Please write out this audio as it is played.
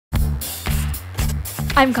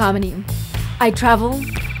I'm Kamini. I travel,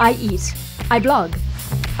 I eat, I blog.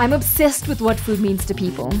 I'm obsessed with what food means to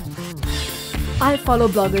people. I follow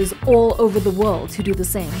bloggers all over the world who do the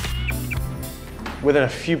same. Within a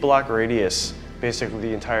few block radius, basically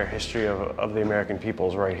the entire history of the American people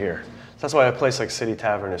is right here. That's why a place like City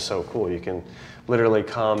Tavern is so cool. You can literally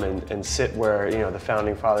come and sit where, you know, the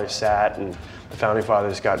founding fathers sat and the founding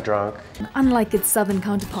fathers got drunk. Unlike its southern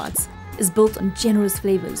counterparts, is built on generous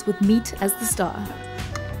flavors with meat as the star.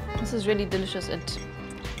 This is really delicious.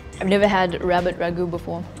 I've never had rabbit ragu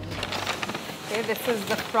before. Okay, this is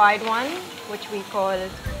the fried one, which we call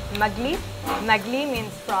magli. Magli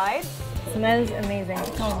means fried. Smells amazing.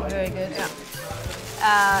 Oh, very good.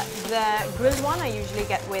 Yeah. The grilled one I usually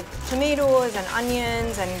get with tomatoes and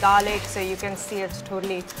onions and garlic, so you can see it's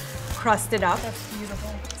totally crusted up. That's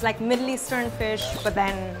beautiful. It's like Middle Eastern fish, but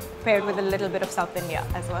then paired with a little bit of South India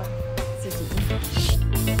as well.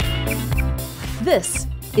 This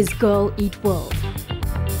is Girl Eat World.